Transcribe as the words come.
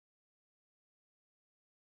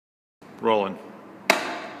Rolling.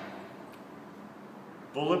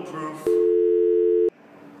 Bulletproof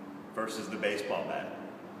versus the baseball bat.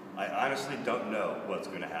 I honestly don't know what's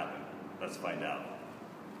going to happen. Let's find out.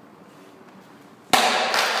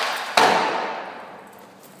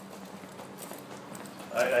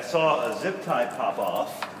 I saw a zip tie pop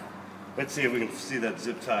off. Let's see if we can see that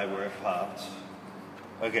zip tie where it popped.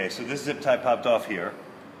 Okay, so this zip tie popped off here.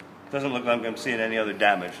 Doesn't look like I'm seeing any other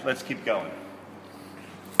damage. Let's keep going.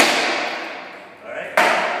 Alright.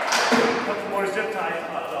 A couple more zip ties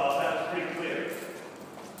popped off. That was pretty clear.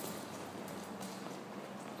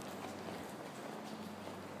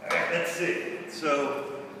 Alright, let's see.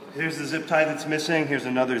 So here's the zip tie that's missing. Here's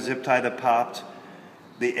another zip tie that popped.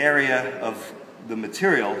 The area of the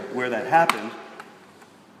material where that happened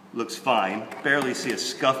looks fine. Barely see a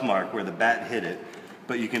scuff mark where the bat hit it,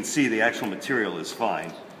 but you can see the actual material is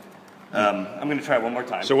fine. I'm going to try one more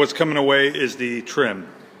time. So what's coming away is the trim.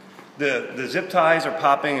 The zip ties are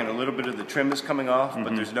popping and a little bit of the trim is coming off,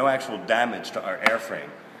 but there's no actual damage to our airframe.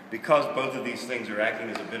 Because both of these things are acting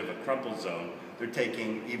as a bit of a crumple zone, they're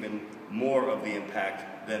taking even more of the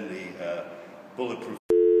impact than the bulletproof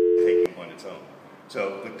taking on its own.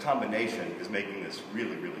 So the combination is making this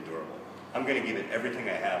really, really durable. I'm going to give it everything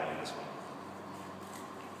I have on this one.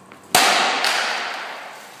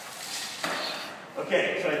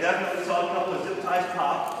 Okay, so I definitely saw a couple of zip ties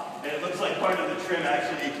pop, and it looks like part of the trim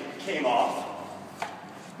actually came off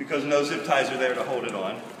because no zip ties are there to hold it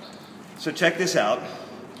on. So check this out.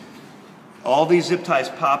 All these zip ties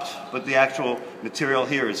popped, but the actual material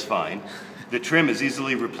here is fine. The trim is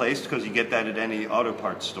easily replaced because you get that at any auto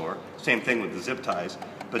parts store. Same thing with the zip ties.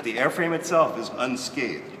 But the airframe itself is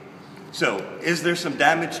unscathed. So, is there some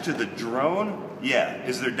damage to the drone? Yeah.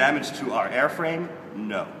 Is there damage to our airframe?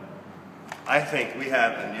 No. I think we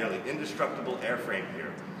have a nearly indestructible airframe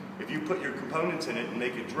here. If you put your components in it and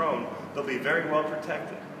make a drone, they'll be very well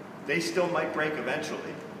protected. They still might break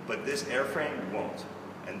eventually, but this airframe won't.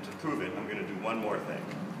 And to prove it, I'm going to do one more thing.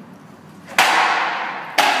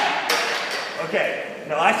 Okay,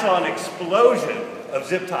 now I saw an explosion of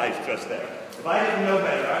zip ties just there. If I didn't know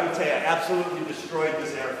better, I would say I absolutely destroyed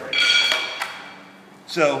this airframe.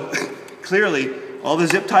 So, clearly, all the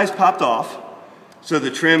zip ties popped off, so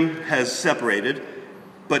the trim has separated,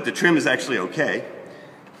 but the trim is actually okay.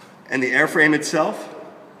 And the airframe itself,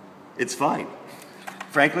 it's fine.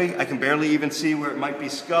 Frankly, I can barely even see where it might be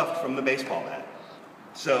scuffed from the baseball bat.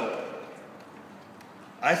 So,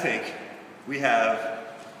 I think we have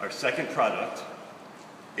our second product.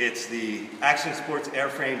 It's the Action Sports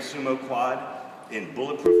Airframe Sumo Quad in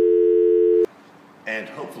bulletproof, and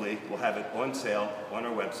hopefully we'll have it on sale on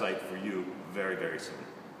our website for you very, very soon.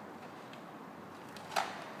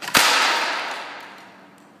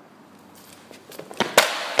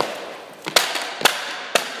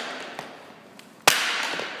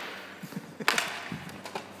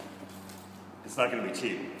 It's not going to be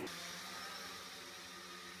cheap.